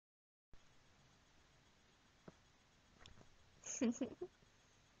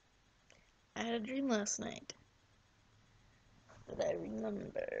I had a dream last night that I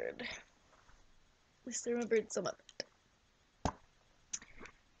remembered. At least I remembered some of it.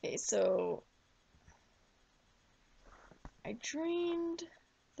 Okay, so I dreamed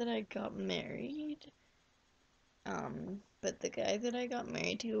that I got married. But the guy that I got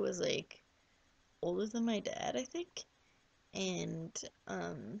married to was like older than my dad, I think. And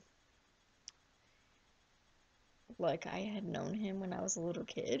like I had known him when I was a little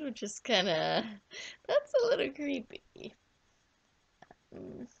kid, which is kind of that's a little creepy.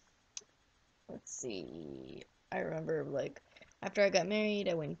 Mm, let's see. I remember like after I got married,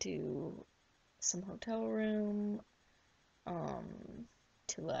 I went to some hotel room um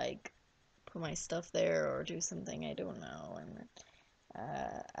to like put my stuff there or do something, I don't know. And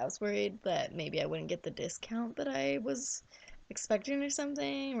I was worried that maybe I wouldn't get the discount that I was expecting or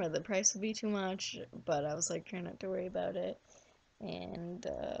something, or the price would be too much, but I was like trying not to worry about it. And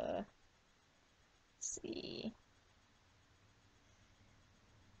let's see.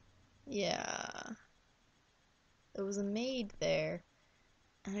 Yeah, it was a maid there,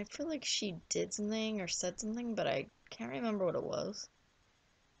 and I feel like she did something or said something, but I can't remember what it was.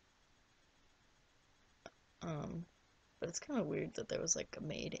 Um, but it's kind of weird that there was like a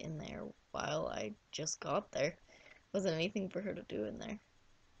maid in there while I just got there. Wasn't anything for her to do in there.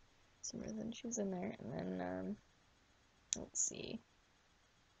 For some reason she was in there, and then let's see.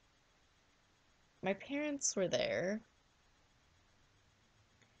 My parents were there.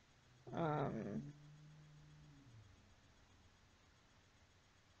 Um,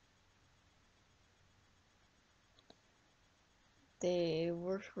 they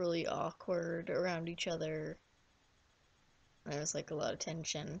were really awkward around each other. There was like a lot of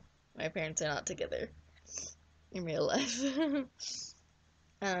tension. My parents are not together in real life.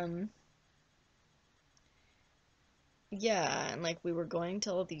 um, yeah, and like we were going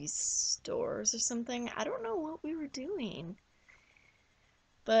to all these stores or something. I don't know what we were doing,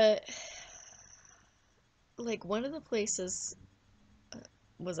 but like one of the places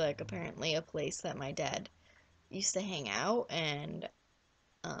was like apparently a place that my dad used to hang out, and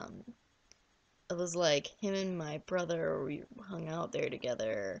um, it was like him and my brother, we hung out there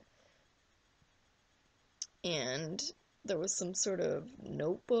together, and there was some sort of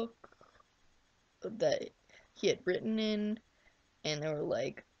notebook that he had written in, and there were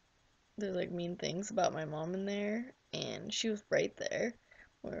like mean things about my mom in there, and she was right there,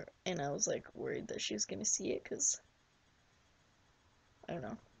 and I was like worried that she was gonna see it because I don't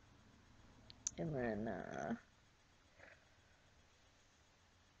know. And then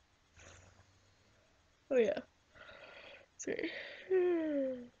oh yeah, sorry.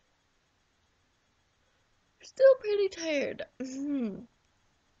 Still pretty tired.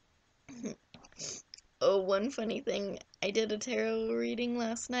 Oh, one funny thing. I did a tarot reading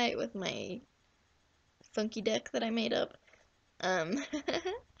last night with my funky deck that I made up. Um,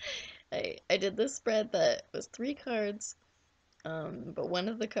 I did this spread that was 3 cards, but one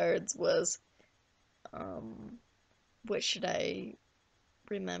of the cards was, um, what should I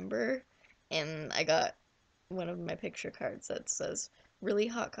remember? And I got one of my picture cards that says, really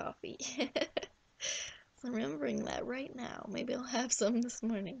hot coffee. So I'm remembering that right now. Maybe I'll have some this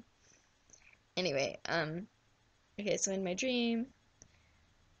morning. Anyway, okay, so in my dream,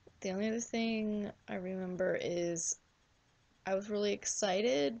 the only other thing I remember is I was really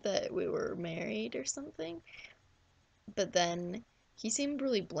excited that we were married or something, but then he seemed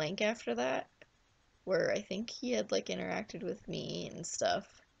really blank after that, where I think he had like interacted with me and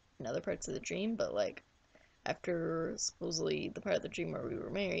stuff in other parts of the dream, but like after supposedly the part of the dream where we were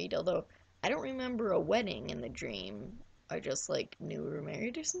married, although I don't remember a wedding in the dream, I just like knew we were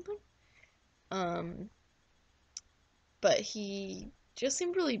married or something. Um, but he just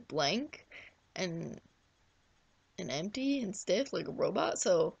seemed really blank and empty and stiff like a robot,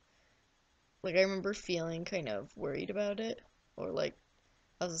 so like I remember feeling kind of worried about it, or like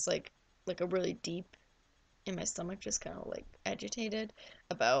I was just like a really deep in my stomach, just kind of like agitated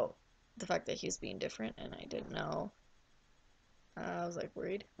about the fact that he was being different, and I didn't know. I was like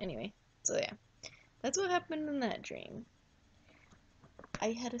worried. Anyway, so yeah, that's what happened in that dream.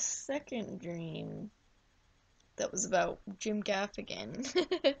 I had a second dream that was about Jim Gaffigan.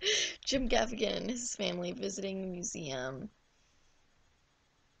 Jim Gaffigan and his family visiting a museum,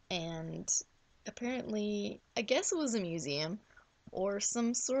 and apparently, I guess it was a museum or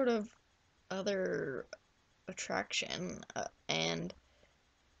some sort of other attraction, and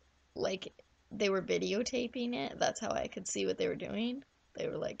like they were videotaping it. That's how I could see what they were doing. They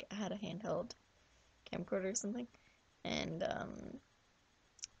were like had a handheld camcorder or something, and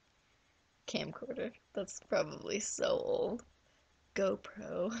camcorder. That's probably so old.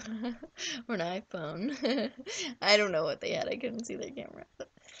 GoPro or an iPhone. I don't know what they had. I couldn't see their camera. But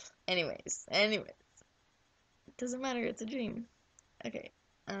anyways, it doesn't matter. It's a dream. Okay.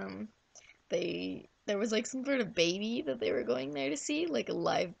 Um, there was like some sort of baby that they were going there to see, like a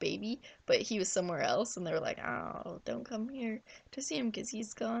live baby, but he was somewhere else, and they were like, "Oh, don't come here to see him because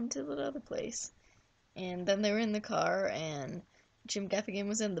he's gone to the other place." And then they were in the car, and Jim Gaffigan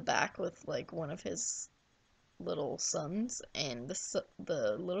was in the back with like one of his little sons, and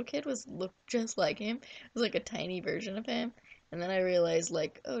the little kid was looked just like him. It was like a tiny version of him. And then I realized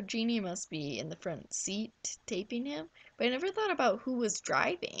like, oh, Jeannie must be in the front seat taping him. But I never thought about who was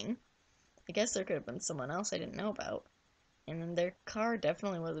driving. I guess there could have been someone else I didn't know about. And then their car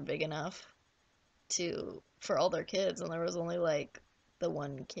definitely wasn't big enough to for all their kids, and there was only like the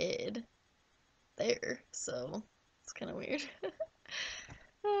one kid there. So it's kind of weird.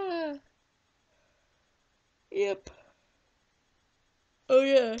 Ah, yep. Oh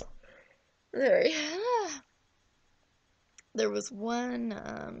yeah. Sorry. There was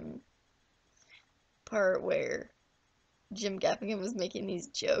one part where Jim Gaffigan was making these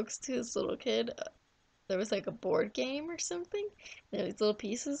jokes to his little kid. There was like a board game or something. There were these little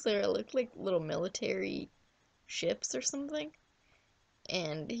pieces that looked like little military ships or something.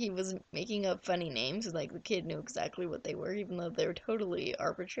 And he was making up funny names, and like the kid knew exactly what they were, even though they were totally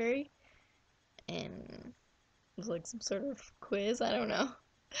arbitrary. And it was like some sort of quiz. I don't know.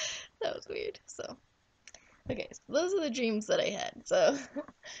 That was weird. So, okay, so those are the dreams that I had. So,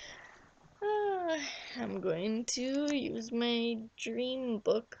 I'm going to use my dream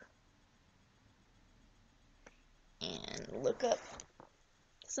book and look up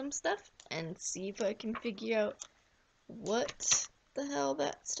some stuff and see if I can figure out what the hell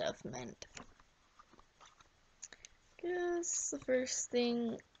that stuff meant. Guess the first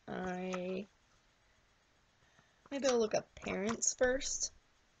thing maybe I'll look up parents first.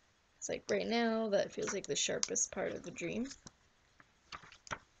 It's like right now that feels like the sharpest part of the dream.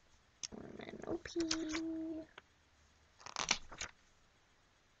 OP.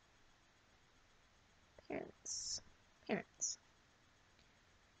 Parents. Parents.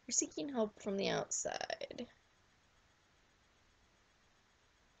 You're seeking help from the outside.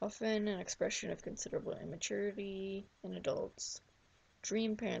 Often an expression of considerable immaturity in adults.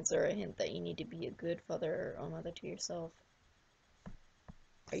 Dream parents are a hint that you need to be a good father or mother to yourself.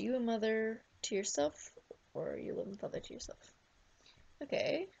 Are you a mother to yourself, or are you a living father to yourself?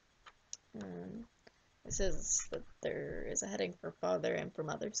 Okay. It says that there is a heading for father and for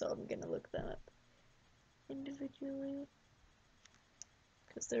mother, so I'm gonna look them up individually.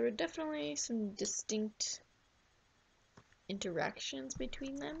 Because there were definitely some distinct interactions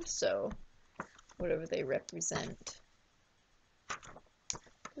between them, so whatever they represent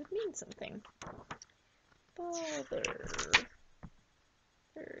would mean something. Father.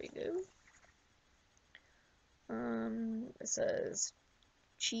 There we go. It says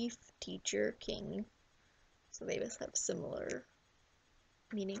chief, teacher, king, so they both have similar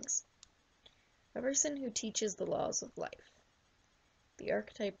meanings. A person who teaches the laws of life. The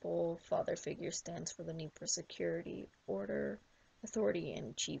archetypal father figure stands for the need for security, order, authority,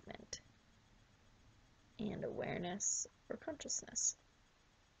 and achievement, and awareness or consciousness.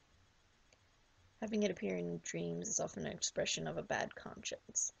 Having it appear in dreams is often an expression of a bad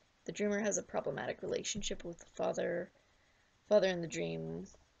conscience. The dreamer has a problematic relationship with the father. Father in the dream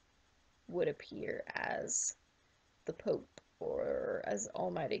would appear as the Pope or as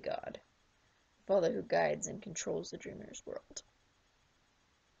Almighty God, a father who guides and controls the dreamer's world.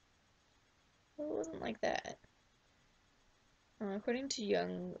 Well, it wasn't like that. According to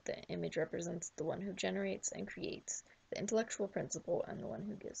Jung, the image represents the one who generates and creates, the intellectual principle, and the one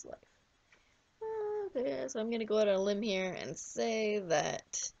who gives life. Okay, so I'm going to go out on a limb here and say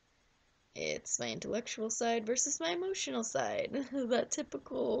that it's my intellectual side versus my emotional side. That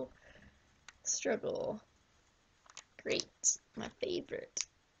typical struggle. Great. My favorite.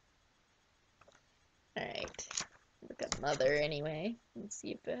 Alright. Look at Mother anyway and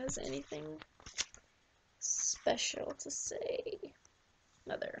see if it has anything special to say.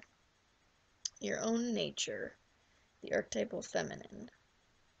 Mother. Your own nature. The archetypal feminine.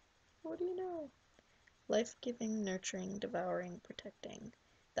 What do you know? Life-giving, nurturing, devouring, protecting.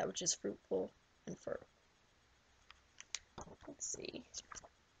 That which is fruitful and fertile. Let's see.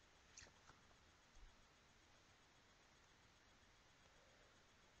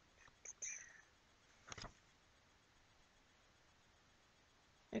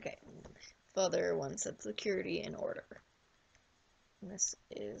 Okay. Father one said security and order. And this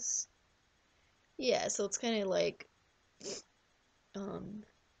is, yeah, so it's kind of like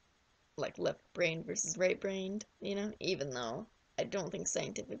left brain versus right brained, you know, even though I don't think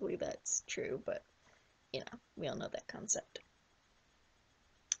scientifically that's true, but we all know that concept.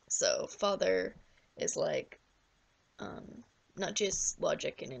 So father is like not just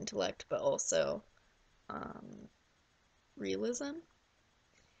logic and intellect, but also um, realism,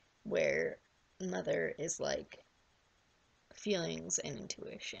 where mother is like feelings and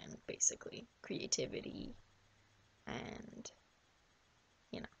intuition, basically creativity, and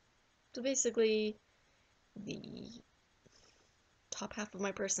so basically the top half of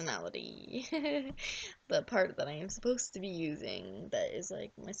my personality, the part that I am supposed to be using, that is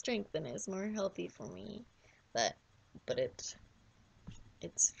like my strength and is more healthy for me, that but it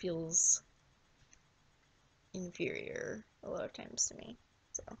feels inferior a lot of times to me.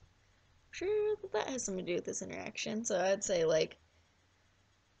 So I'm sure that has something to do with this interaction. So I'd say like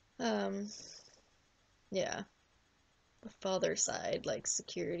um yeah, the father side, like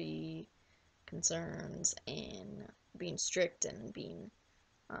security concerns and being strict and being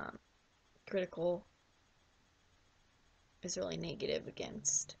um, critical, is really negative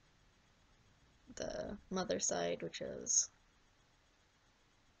against the mother side, which is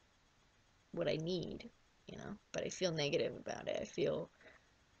what I need, but I feel negative about it.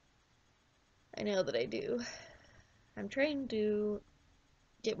 I know that I do. I'm trying to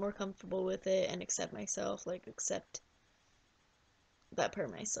get more comfortable with it and accept myself, like accept that part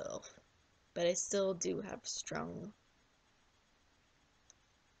of myself. But I still do have strong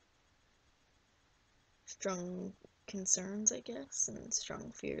concerns, I guess, and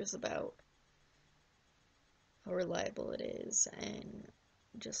strong fears about how reliable it is and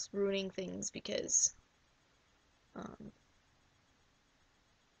just ruining things um,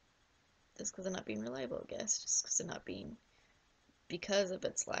 just because of not being reliable, I guess, just because of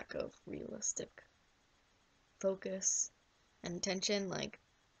its lack of realistic focus and attention, like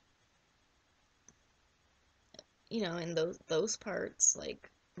in those parts, like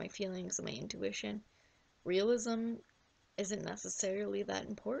my feelings and my intuition, realism isn't necessarily that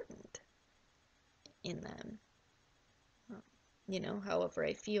important in them. However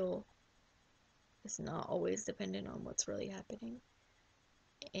I feel is not always dependent on what's really happening,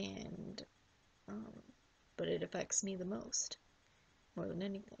 and um, but it affects me the most, more than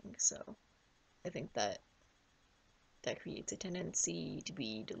anything. So I think that creates a tendency to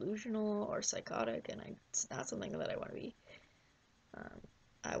be delusional or psychotic, and it's not something that I want to be. Um,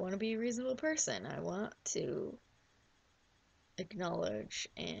 I want to be a reasonable person. I want to acknowledge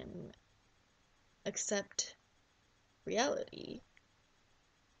and accept reality.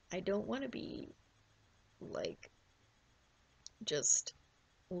 I don't want to be like just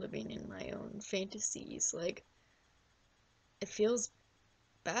living in my own fantasies. Like, it feels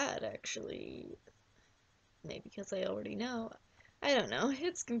bad actually. Maybe because I already know. I don't know.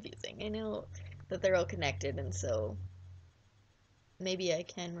 It's confusing. I know that they're all connected, and so maybe I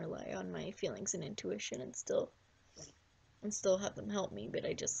can rely on my feelings and intuition and still have them help me, but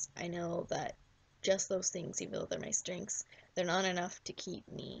I know that just those things, even though they're my strengths, they're not enough to keep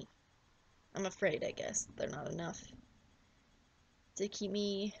me. I'm afraid, I guess, they're not enough to keep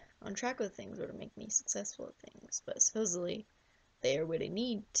me on track with things or to make me successful at things. But supposedly they are what I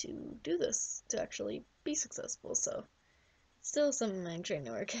need to do this, to actually be successful. So still something I'm trying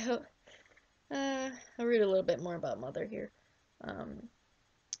to work out. I'll read a little bit more about mother here. Um,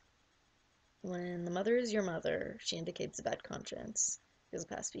 when the mother is your mother, she indicates a bad conscience because of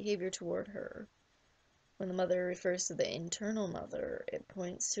past behavior toward her. When the mother refers to the internal mother, it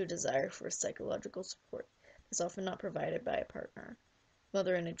points to a desire for psychological support that's often not provided by a partner.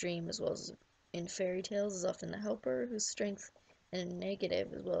 Mother in a dream, as well as in fairy tales, is often the helper whose strength, in a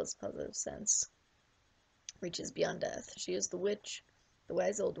negative as well as positive sense, reaches beyond death. She is the witch, the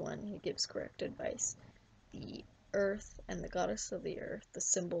wise old one who gives correct advice, the earth and the goddess of the earth, the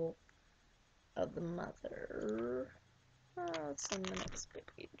symbol of the mother. It's on the next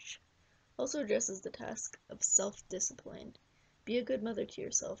page. Also addresses the task of self-discipline. Be a good mother to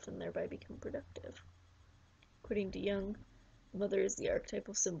yourself and thereby become productive. According to Jung, the mother is the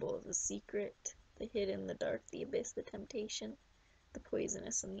archetypal symbol of the secret, the hidden, the dark, the abyss, the temptation, the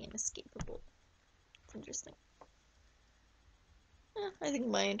poisonous, and the inescapable. It's interesting. I think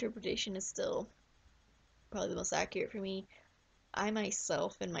my interpretation is still probably the most accurate for me. I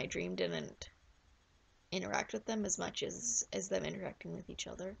myself in my dream didn't interact with them as much as them interacting with each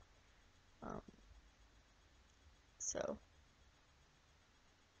other. Um, so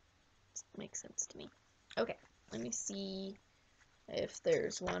it makes sense to me. Okay, let me see if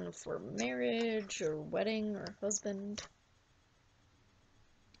there's one for marriage or wedding or husband.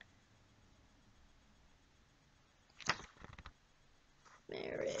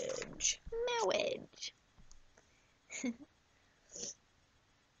 Marriage.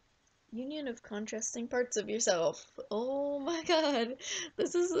 Union of contrasting parts of yourself. Oh my god.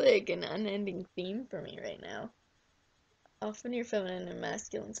 This is like an unending theme for me right now. Often your feminine and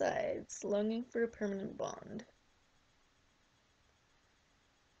masculine sides, longing for a permanent bond.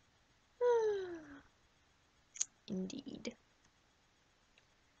 Indeed.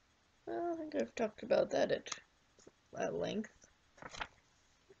 Well, I think I've talked about that at length.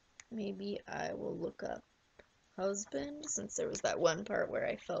 Maybe I will look up husband, since there was that one part where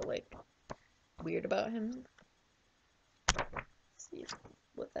I felt like weird about him. See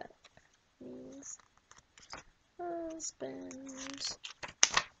what that means. Husband.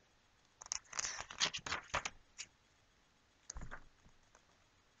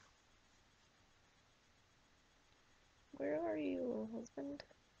 Where are you, husband?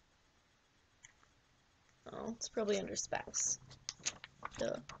 Oh, it's probably under spouse.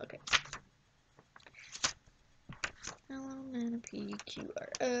 Duh. Okay.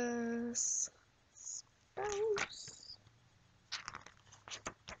 LMNPQRS. Spouse.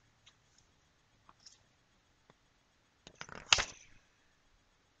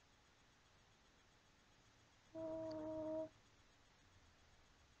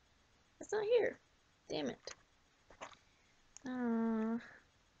 It's not here. Damn it.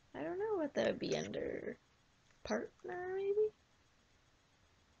 I don't know what that would be under. Partner, maybe?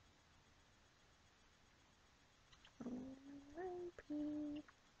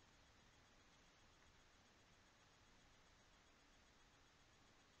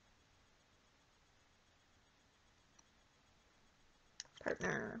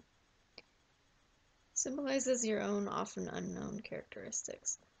 Partner. Symbolizes your own often unknown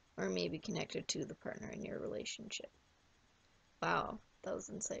characteristics, or may be connected to the partner in your relationship. Wow, that was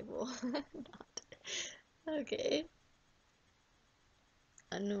insightful. Not. Okay.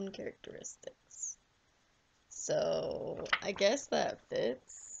 Unknown characteristics. So, I guess that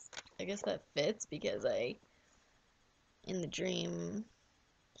fits. Because in the dream,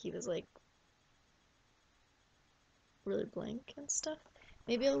 he was like really blank and stuff.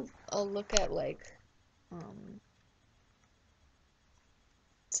 Maybe I'll look at like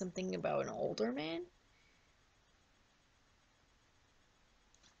something about an older man.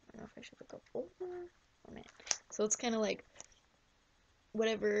 I don't know if I should look up older. Oh man. So it's kind of like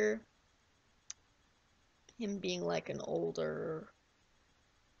whatever him being like an older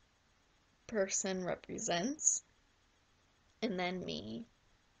person represents, and then me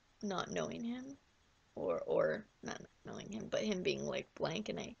not knowing him, or not knowing him, but him being like blank,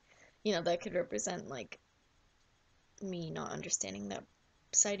 and that could represent like me not understanding that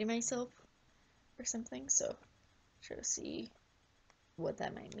side of myself or something. So try to see what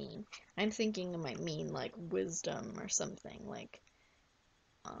that might mean. I'm thinking it might mean like wisdom or something, like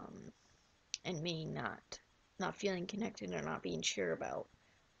and me not feeling connected or not being sure about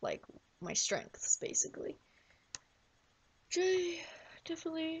like my strengths, basically. Jay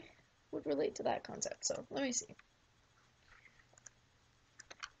definitely would relate to that concept. So let me see.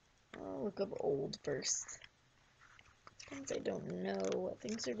 I'll look up old first, since I don't know what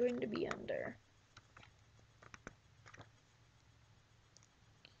things are going to be under.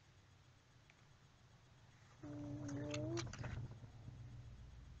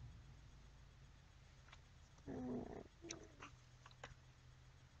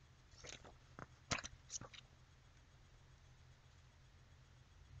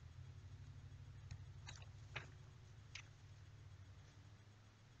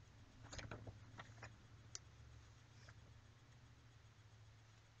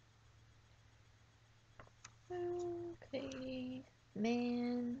 Okay,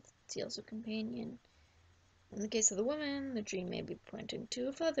 man. See also companion. In the case of the woman, the dream may be pointing to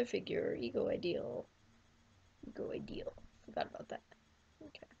a father figure or ego ideal. Ego ideal. Forgot about that.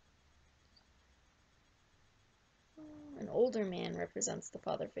 Okay. An older man represents the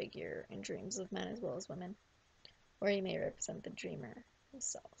father figure in dreams of men as well as women, or he may represent the dreamer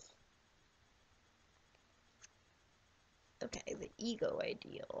himself. Okay, the ego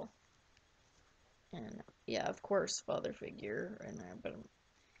ideal. And yeah, of course, father figure in there, but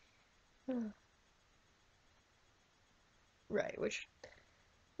right, which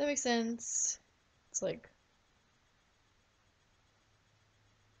that makes sense. It's like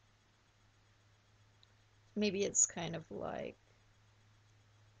maybe it's kind of like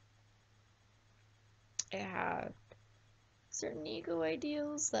it had certain ego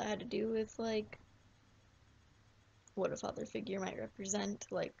ideals that had to do with like what a father figure might represent,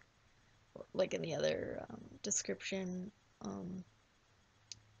 like in the other description of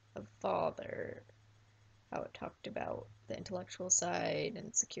father, how it talked about the intellectual side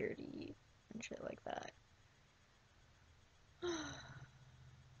and security and shit like that.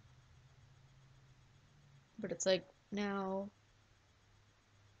 But it's like now,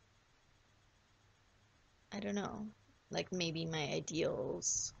 I don't know, like maybe my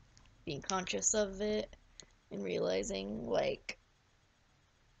ideals, being conscious of it and realizing like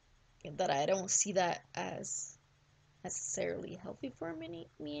that I don't see that as necessarily healthy for me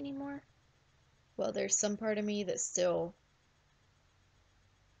anymore. Well, there's some part of me that still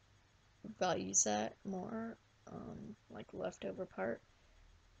values that more, like the leftover part.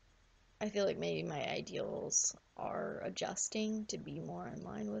 I feel like maybe my ideals are adjusting to be more in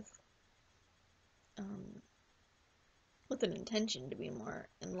line um, with an intention to be more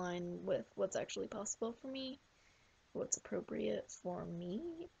in line with what's actually possible for me, what's appropriate for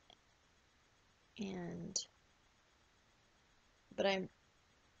me, and but I'm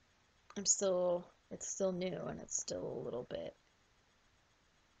still it's still new and it's still a little bit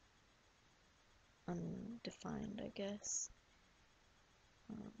undefined, I guess.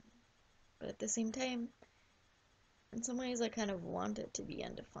 Um, but at the same time, in some ways, I kind of want it to be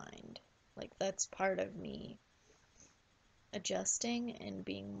undefined. Like that's part of me adjusting and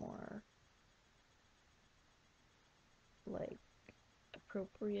being more like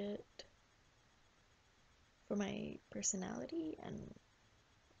appropriate for my personality and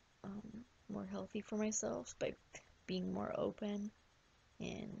more healthy for myself by being more open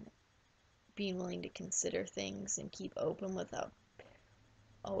and being willing to consider things and keep open without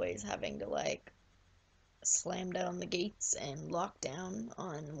always having to like slam down the gates and lock down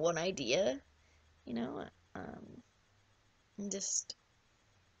on one idea, you know? And just,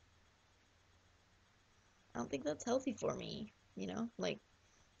 I don't think that's healthy for me, you know? Like,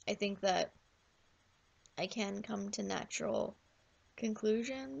 I think that I can come to natural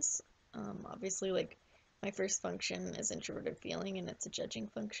conclusions. Obviously, like, my first function is introverted feeling, and it's a judging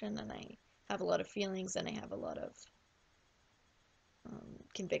function, and I have a lot of feelings and I have a lot of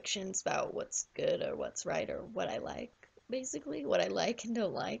convictions about what's good or what's right or what I like, basically, what I like and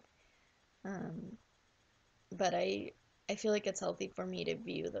don't like. Um, but I feel like it's healthy for me to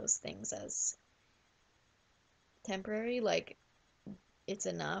view those things as temporary, like it's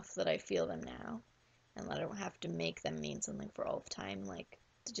enough that I feel them now, and that I don't have to make them mean something for all of time, like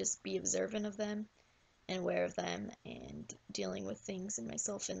to just be observant of them and aware of them and dealing with things in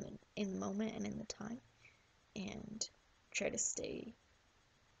myself in the moment and in the time, and try to stay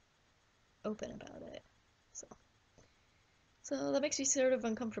open about it. So that makes me sort of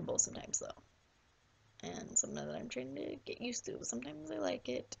uncomfortable sometimes though. And something that I'm trying to get used to. Sometimes I like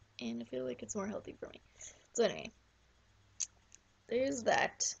it and I feel like it's more healthy for me. So anyway, there's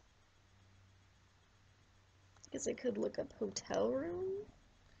that. I guess I could look up hotel room.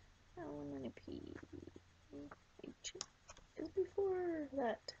 Oh, I'm gonna pee. H is before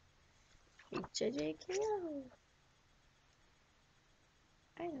that. H-I-J-K-L.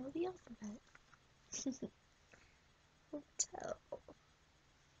 I know the alphabet. Hotel.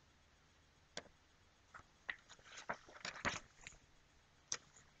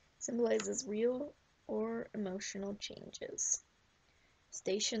 Symbolizes real or emotional changes.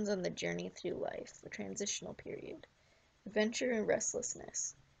 Stations on the journey through life, a transitional period. Adventure and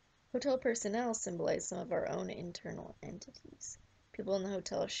restlessness. Hotel personnel symbolize some of our own internal entities. People in the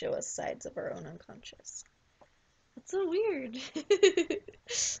hotel show us sides of our own unconscious. That's so weird.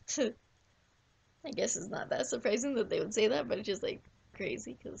 I guess it's not that surprising that they would say that, but it's just like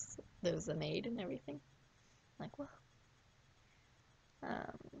crazy because there's a maid and everything. Like, well,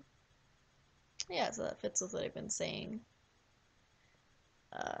 um, yeah, so that fits with what I've been saying.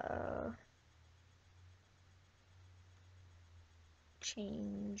 Uh,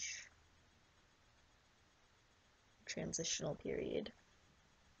 change, transitional period.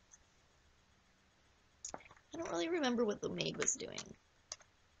 I don't really remember what the maid was doing.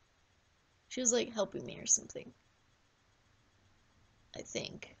 She was like helping me or something, I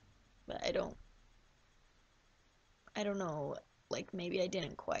think, but I don't know. Like maybe I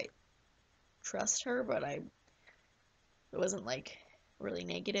didn't quite trust her, but it wasn't like really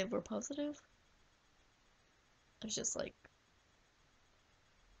negative or positive. It was just like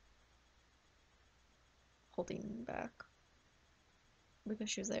holding back because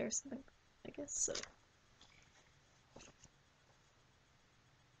she was there or something, I guess. So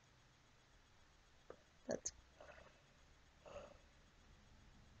that's,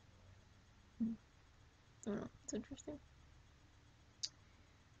 I don't know, it's interesting.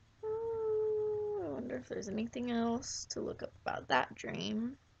 I wonder if there's anything else to look up about that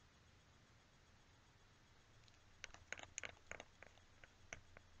dream.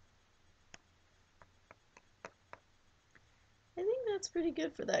 I think that's pretty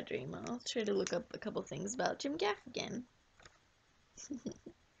good for that dream. I'll try to look up a couple things about Jim Gaffigan.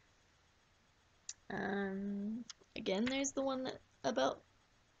 Um, Again, there's the one that about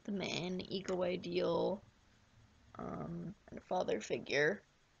the man, ego ideal, and a father figure.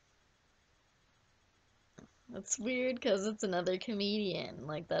 It's weird because it's another comedian,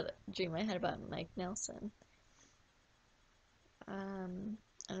 like that dream I had about Mike Nelson. I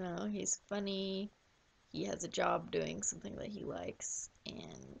don't know, he's funny, he has a job doing something that he likes,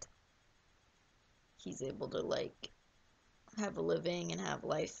 and he's able to, like, have a living and have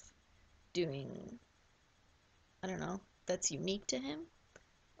life doing, I don't know, that's unique to him,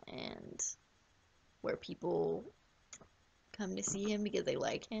 and where people come to see him because they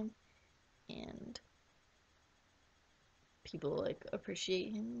like him, and people, like,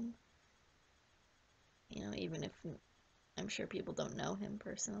 appreciate him, you know, even if I'm sure people don't know him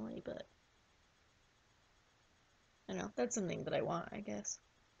personally, but I don't know, that's something that I want, I guess.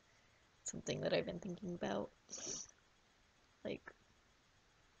 Something that I've been thinking about. Like,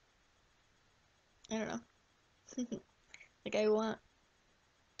 I don't know. Like, I want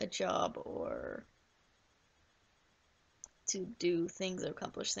a job or to do things or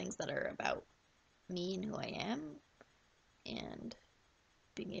accomplish things that are about me and who I am, and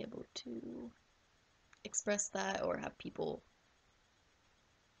being able to express that or have people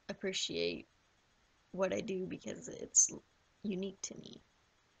appreciate what I do because it's unique to me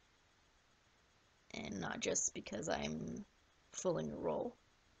and not just because I'm filling a role.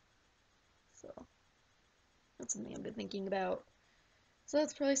 So that's something I've been thinking about. So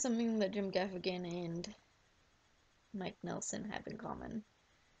that's probably something that Jim Gaffigan and Mike Nelson have in common.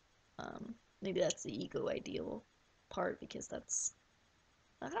 Maybe that's the ego ideal part because that's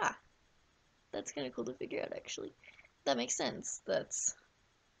kind of cool to figure out actually. That makes sense. That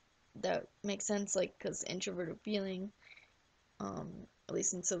makes sense, like, because introverted feeling, at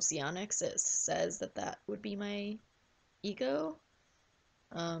least in socionics, it says that that would be my ego.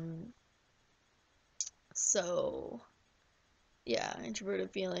 Um, so yeah,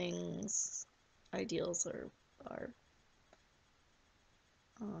 introverted feelings, ideals are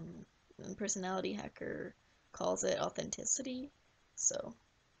um, personality hacker calls it authenticity. So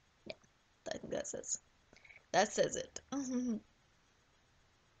yeah, I think that says it.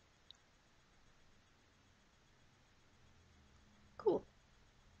 Cool.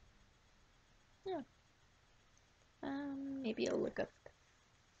 Yeah. Maybe I'll look up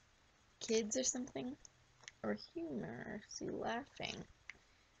kids or something, or humor. See, laughing.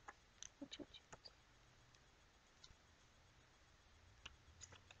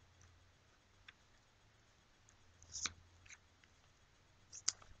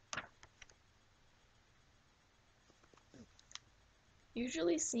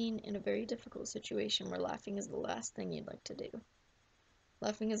 Usually seen in a very difficult situation where laughing is the last thing you'd like to do.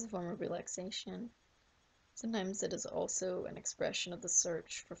 Laughing is a form of relaxation. Sometimes it is also an expression of the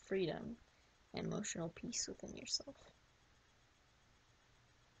search for freedom and emotional peace within yourself.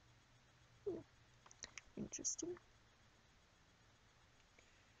 Interesting.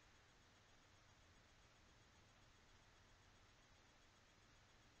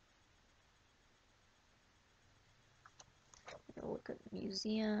 I'll look at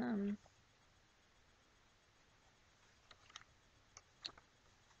museum.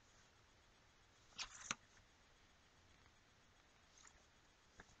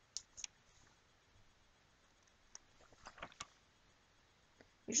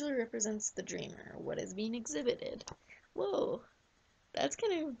 Usually represents the dreamer, what is being exhibited. Whoa, that's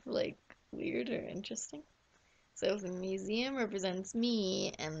kind of like weird or interesting. So the museum represents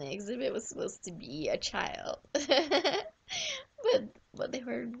me, and the exhibit was supposed to be a child, but they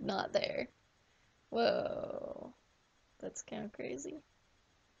were not there. Whoa, that's kind of crazy.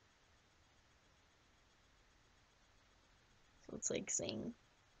 So it's like saying,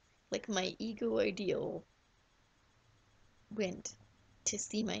 like, my ego ideal went to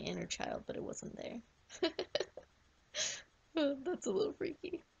see my inner child, but it wasn't there. That's a little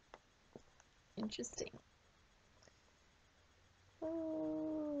freaky. Interesting.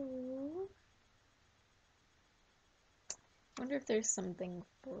 Oh, I wonder if there's something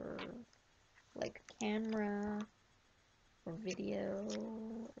for like camera or video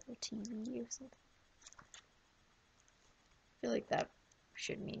or TV or something. I feel like that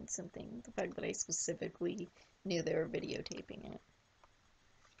should mean something. The fact that I specifically knew they were videotaping it.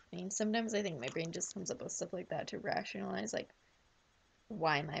 I mean, sometimes I think my brain just comes up with stuff like that to rationalize, like,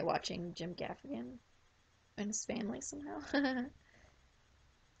 why am I watching Jim Gaffigan and his family somehow?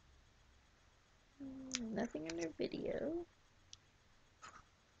 Nothing under video.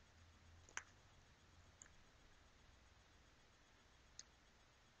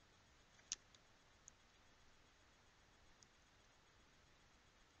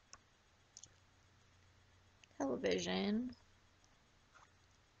 television,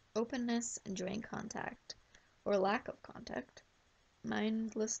 openness, enjoying contact, or lack of contact,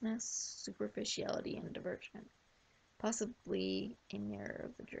 mindlessness, superficiality, and diversion, possibly a mirror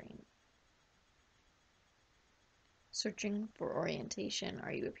of the dream. Searching for orientation,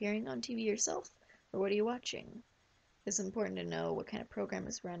 are you appearing on TV yourself, or what are you watching? It's important to know what kind of program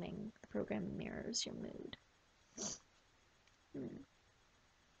is running. The program mirrors your mood.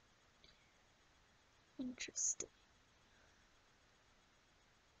 Interesting.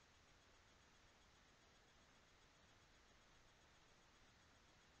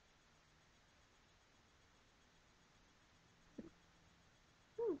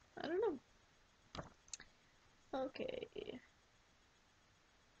 I don't know. Okay.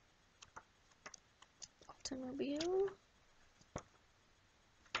 Automobile.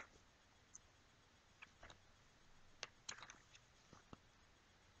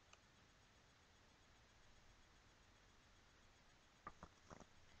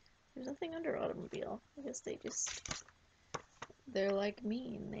 There's nothing under automobile. I guess they're like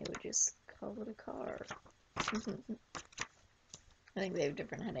me and they would just call it a car. I think they have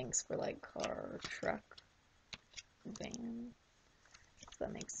different headings for like car, truck, van. If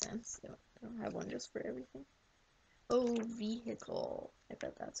that makes sense. They don't have one just for everything. Oh, vehicle. I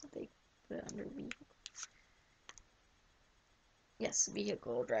bet that's what they put it under vehicle. Yes,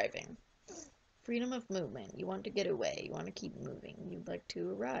 vehicle driving. Freedom of movement. You want to get away. You want to keep moving. You'd like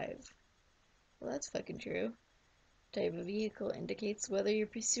to arrive. Well, that's fucking true. Type of vehicle indicates whether you're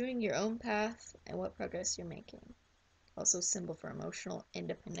pursuing your own path and what progress you're making. Also symbol for emotional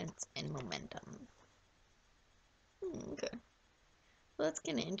independence and momentum. Okay. Well, that's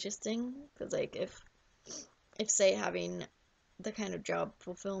kind of interesting, because like if say having the kind of job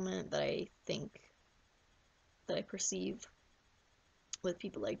fulfillment that I think that I perceive with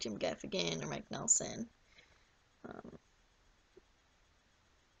people like Jim Gaffigan or Mike Nelson,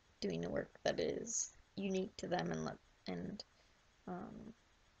 doing the work that is unique to them and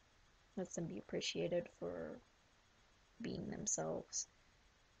lets them be appreciated for being themselves.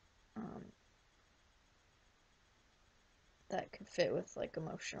 That could fit with like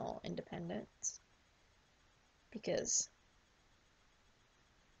emotional independence, because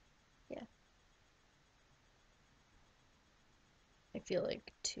yeah, I feel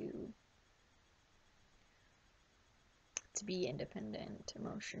like to be independent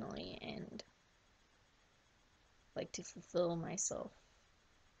emotionally and like to fulfill myself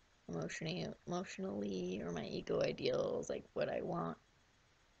emotionally or my ego ideals, like what I want,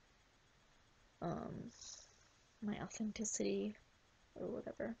 my authenticity or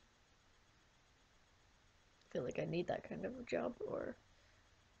whatever. I feel like I need that kind of a job or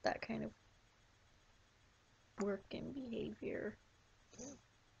that kind of work and behavior.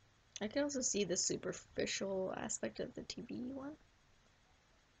 I can also see the superficial aspect of the TV one.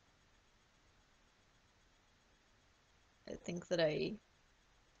 I think that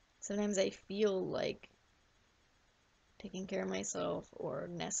sometimes I feel like taking care of myself or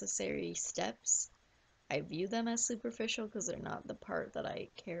necessary steps, I view them as superficial because they're not the part that I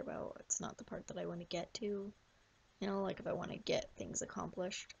care about. It's not the part that I want to get to. You know, like if I want to get things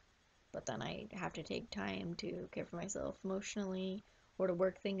accomplished, but then I have to take time to care for myself emotionally or to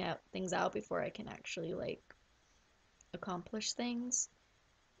work things out before I can actually like accomplish things,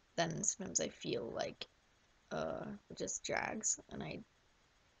 then sometimes I feel like it just drags and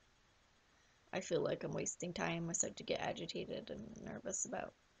I feel like I'm wasting time. I start to get agitated and nervous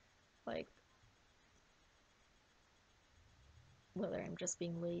about like whether I'm just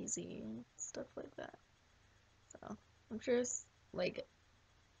being lazy and stuff like that. So I'm sure it's like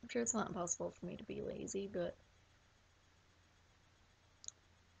I'm sure it's not impossible for me to be lazy, but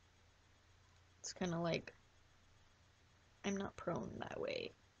it's kind of like I'm not prone that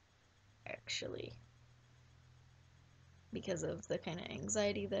way actually because of the kind of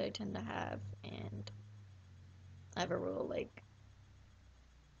anxiety that I tend to have, and I have a real like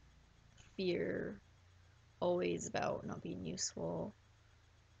fear always about not being useful.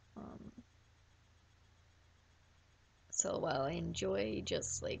 Um, so while I enjoy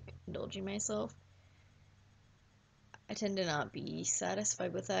just like indulging myself, I tend to not be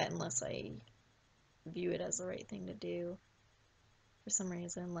satisfied with that unless I view it as the right thing to do for some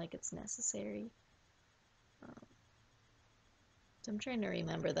reason, like it's necessary. Um, so I'm trying to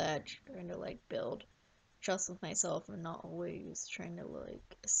remember that, trying to like build trust with myself and not always trying to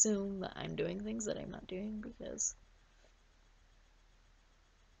like assume that I'm doing things that I'm not doing, because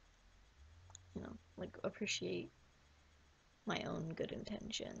like appreciate my own good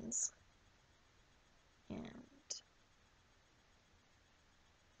intentions and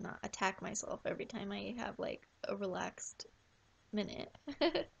not attack myself every time I have like a relaxed minute.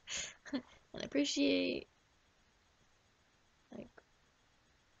 And appreciate, like,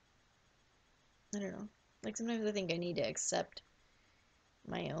 I don't know. Like sometimes I think I need to accept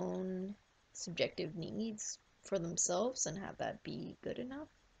my own subjective needs for themselves and have that be good enough.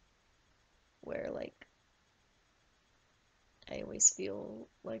 Where like I always feel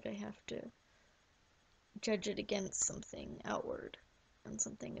like I have to judge it against something outward and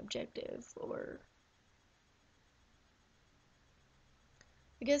something objective, or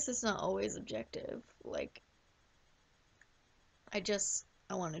I guess it's not always objective. Like I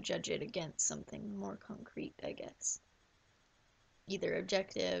want to judge it against something more concrete, I guess. Either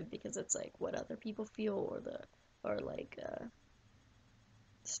objective because it's like what other people feel, or like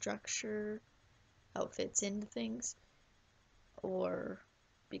structure, how it fits into things, or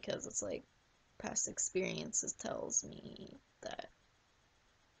because it's like past experiences tells me that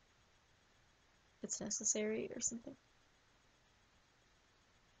it's necessary or something.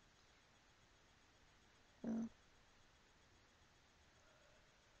 Uh,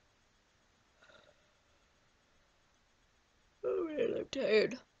 oh man, I'm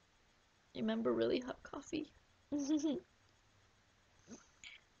tired. You remember really hot coffee? I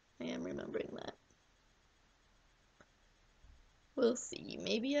am remembering that. We'll see.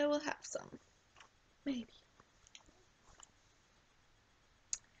 Maybe I will have some. Maybe.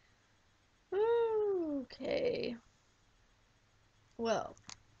 Okay. Well,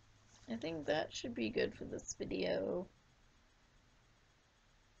 I think that should be good for this video.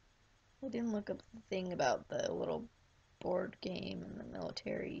 I didn't look up the thing about the little board game and the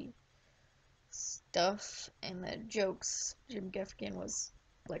military stuff and the jokes Jim Gaffigan was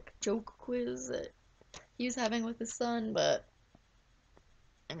like joke quiz that he was having with his son, but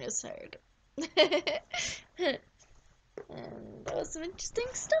I'm just tired. And that was some interesting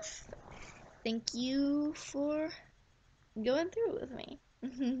stuff. Thank you for going through it with me.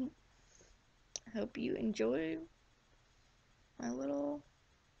 I hope you enjoy my little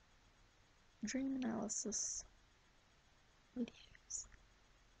dream analysis videos.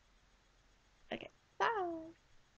 Okay, bye!